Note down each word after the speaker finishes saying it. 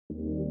Hey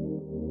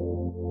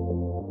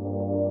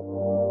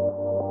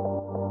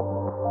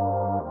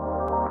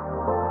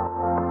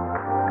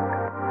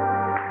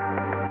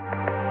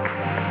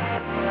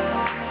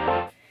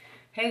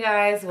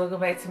guys, welcome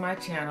back to my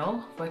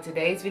channel. For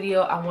today's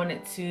video, I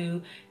wanted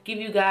to give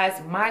you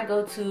guys my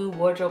go-to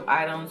wardrobe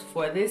items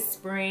for this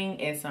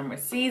spring and summer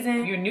season.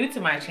 If you're new to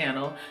my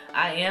channel,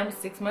 I am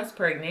 6 months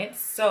pregnant,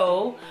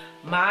 so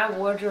my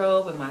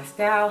wardrobe and my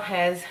style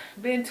has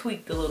been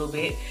tweaked a little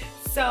bit.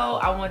 So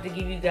I wanted to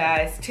give you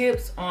guys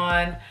tips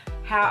on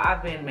how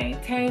I've been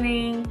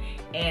maintaining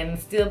and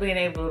still being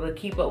able to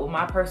keep up with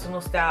my personal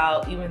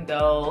style even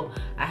though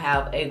I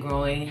have a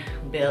growing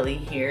belly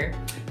here.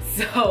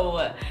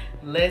 So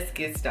let's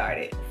get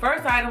started.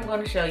 First item I'm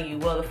going to show you,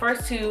 well, the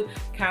first two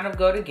kind of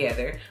go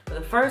together, but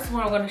the first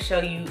one I'm going to show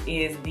you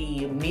is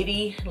the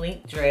midi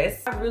length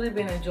dress. I've really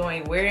been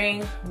enjoying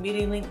wearing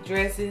midi length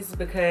dresses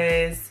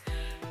because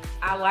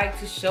I like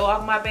to show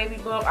off my baby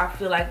bump. I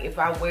feel like if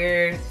I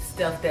wear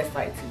stuff that's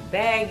like too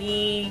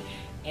baggy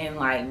and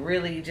like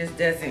really just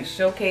doesn't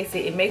showcase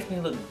it, it makes me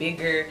look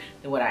bigger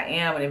than what I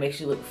am and it makes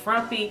you look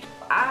frumpy.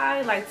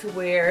 I like to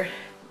wear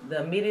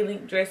the midi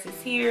length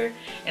dresses here,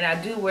 and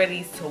I do wear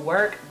these to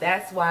work.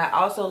 That's why I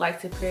also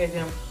like to pair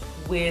them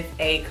with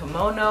a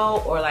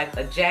kimono or like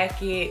a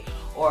jacket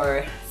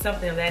or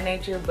something of that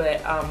nature.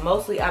 But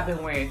mostly I've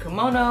been wearing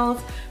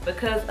kimonos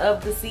because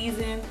of the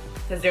season,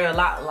 because they're a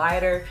lot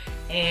lighter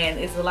and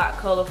it's a lot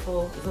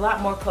colorful. It's a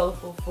lot more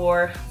colorful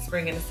for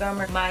spring and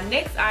summer. My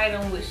next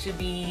item, which should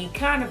be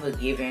kind of a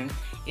given,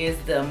 is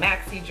the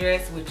maxi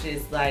dress, which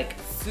is like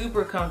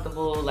super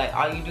comfortable. Like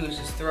all you do is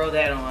just throw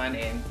that on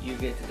and you're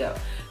good to go.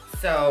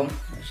 So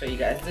I'll show you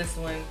guys this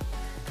one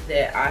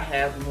that I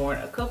have worn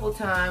a couple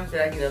times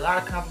that I get a lot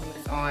of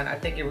compliments on. I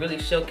think it really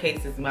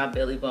showcases my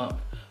belly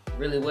bump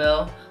really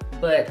well,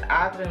 but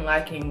I've been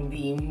liking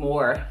the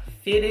more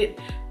fitted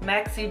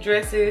maxi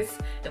dresses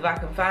if I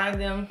can find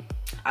them.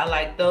 I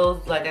like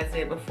those. Like I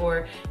said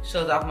before,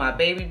 shows off my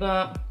baby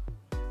bump,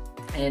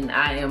 and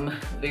I am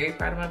very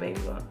proud of my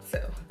baby bump, so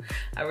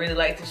I really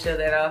like to show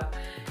that off.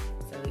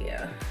 So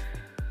yeah.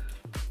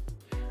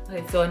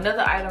 Okay, so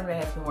another item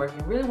that has been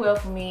working really well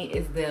for me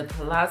is the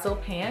palazzo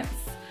pants.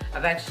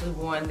 I've actually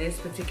worn this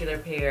particular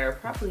pair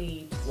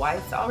probably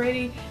twice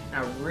already,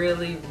 and I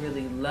really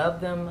love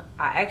them.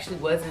 I actually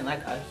wasn't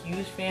like a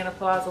huge fan of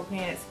palazzo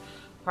pants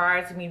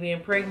prior to me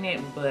being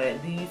pregnant,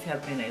 but these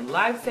have been a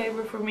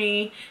lifesaver for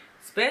me,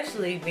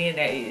 especially being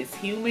that it is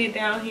humid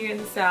down here in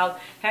the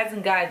south.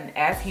 Hasn't gotten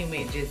as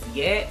humid just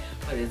yet,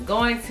 but it's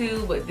going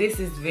to. But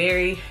this is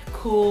very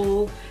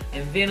cool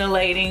and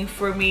ventilating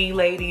for me,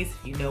 ladies.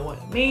 You know what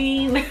I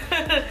mean.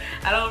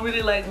 I don't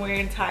really like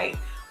wearing tight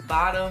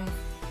bottoms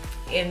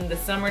in the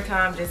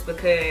summertime just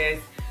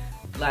because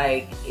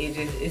like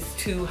it's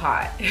too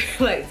hot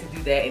like to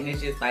do that, and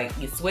it's just like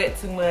you sweat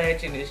too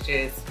much and it's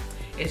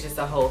just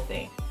a whole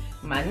thing.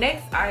 My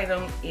next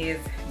item is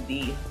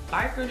the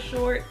biker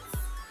shorts.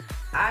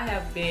 I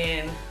have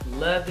been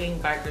loving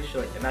biker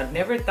shorts, and I've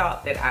never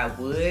thought that I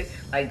would,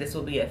 like this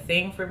would be a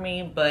thing for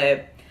me,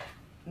 but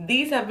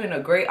these have been a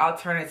great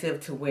alternative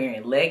to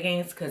wearing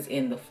leggings, because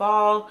in the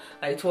fall,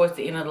 like towards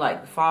the end of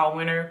like the fall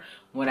winter,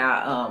 when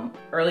I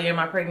earlier in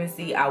my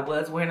pregnancy I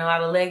was wearing a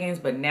lot of leggings,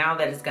 but now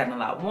that it's gotten a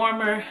lot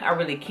warmer, I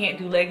really can't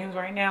do leggings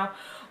right now.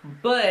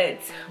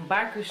 But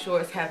biker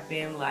shorts have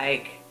been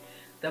like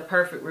the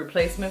perfect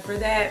replacement for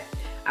that.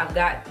 I've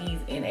got these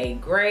in a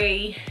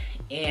gray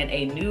and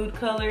a nude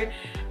color,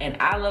 and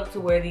I love to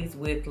wear these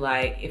with,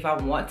 like, if I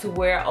want to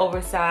wear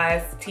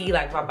oversized tee,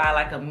 like if I buy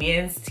like a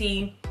men's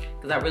tee,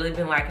 because I've really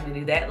been liking to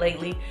do that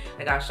lately,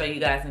 like I'll show you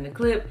guys in the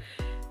clip.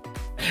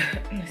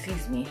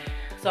 Excuse me.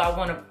 So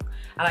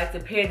I like to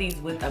pair these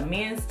with a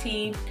men's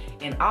tee,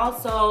 and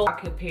also I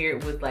could pair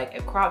it with like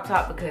a crop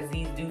top because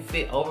these do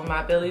fit over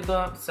my belly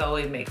bump, so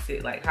it makes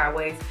it like high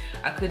waist.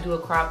 I could do a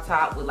crop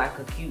top with like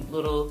a cute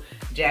little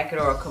jacket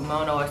or a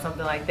kimono or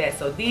something like that.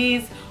 So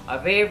these are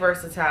very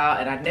versatile,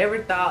 and I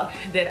never thought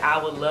that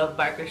I would love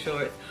biker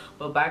shorts,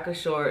 but biker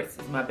shorts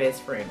is my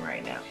best friend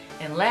right now.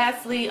 And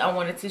lastly, I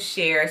wanted to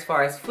share, as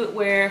far as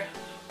footwear,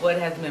 what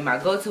has been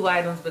my go-to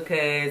items,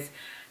 because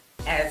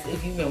as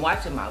if you've been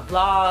watching my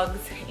vlogs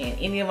and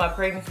any of my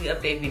pregnancy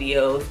update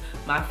videos,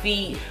 my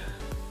feet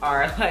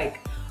are like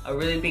a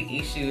really big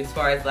issue as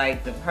far as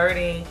like them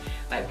hurting.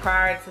 Like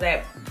prior to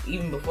that,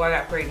 even before I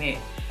got pregnant,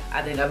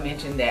 I think I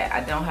mentioned that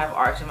I don't have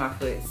arch in my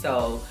foot,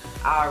 so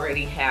I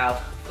already have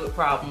foot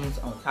problems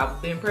on top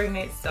of being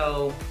pregnant.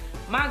 So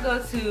my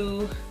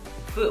go-to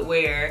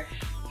footwear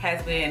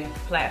has been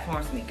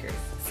platform sneakers.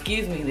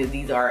 Excuse me that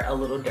these are a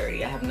little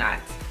dirty. I have not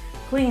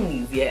cleaned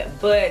these yet,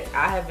 but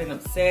I have been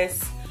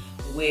obsessed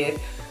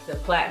with the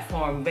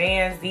platform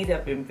Vans. These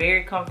have been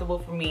very comfortable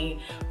for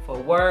me for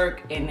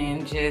work and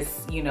then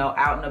just, you know,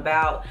 out and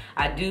about.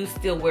 I do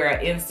still wear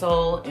an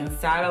insole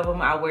inside of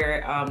them. I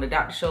wear the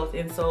Dr. Scholl's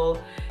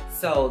insole.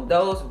 So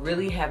those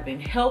really have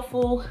been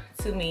helpful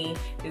to me.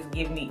 Just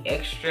give me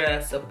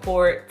extra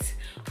support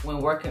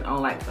when working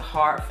on like the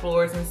hard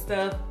floors and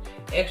stuff.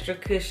 Extra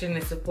cushion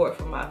and support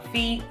for my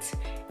feet.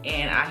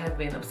 And I have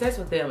been obsessed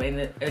with them. And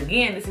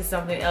again, this is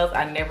something else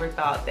I never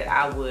thought that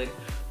I would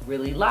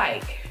really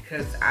like,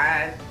 because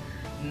I'm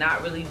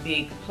not really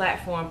big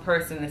platform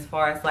person as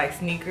far as like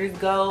sneakers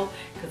go,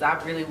 because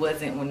I really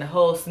wasn't, when the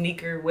whole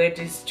sneaker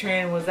wedges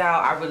trend was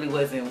out, I really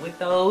wasn't with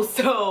those.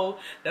 So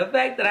the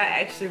fact that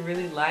I actually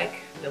really like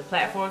the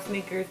platform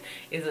sneakers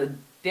is a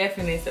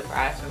definite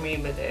surprise for me,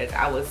 because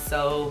I was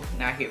so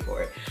not here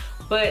for it.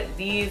 But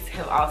these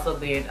have also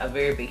been a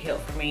very big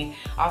help for me.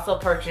 Also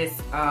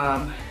purchased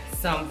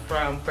some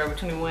from Forever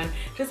 21,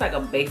 just like a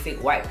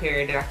basic white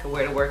pair that I could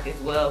wear to work as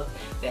well,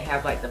 that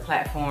have like the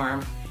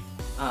platform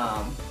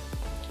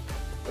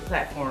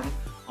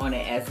on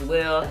it as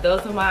well.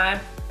 Those are my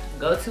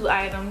go-to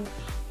items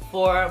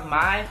for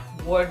my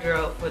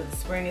wardrobe for the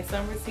spring and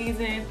summer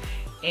season.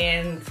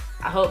 And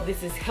I hope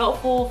this is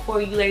helpful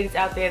for you ladies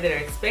out there that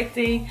are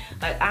expecting,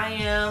 like I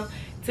am.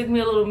 It took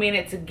me a little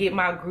minute to get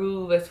my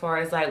groove as far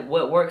as like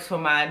what works for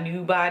my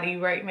new body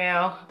right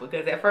now,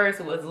 because at first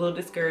it was a little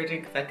discouraging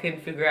because I couldn't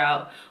figure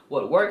out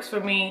what works for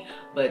me.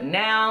 But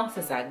now,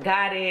 since I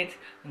got it,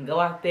 I can go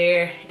out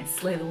there and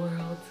slay the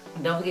world.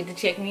 Don't forget to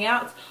check me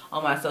out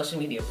on my social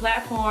media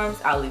platforms.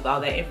 I'll leave all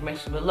that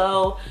information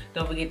below.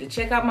 Don't forget to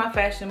check out my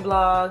fashion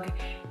blog.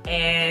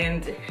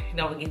 And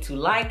don't forget to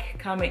like,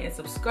 comment, and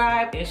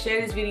subscribe, and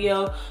share this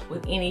video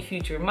with any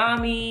future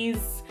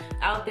mommies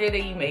out there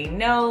that you may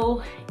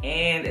know.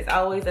 And as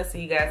always, I'll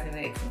see you guys in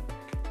the next one.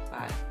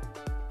 Bye.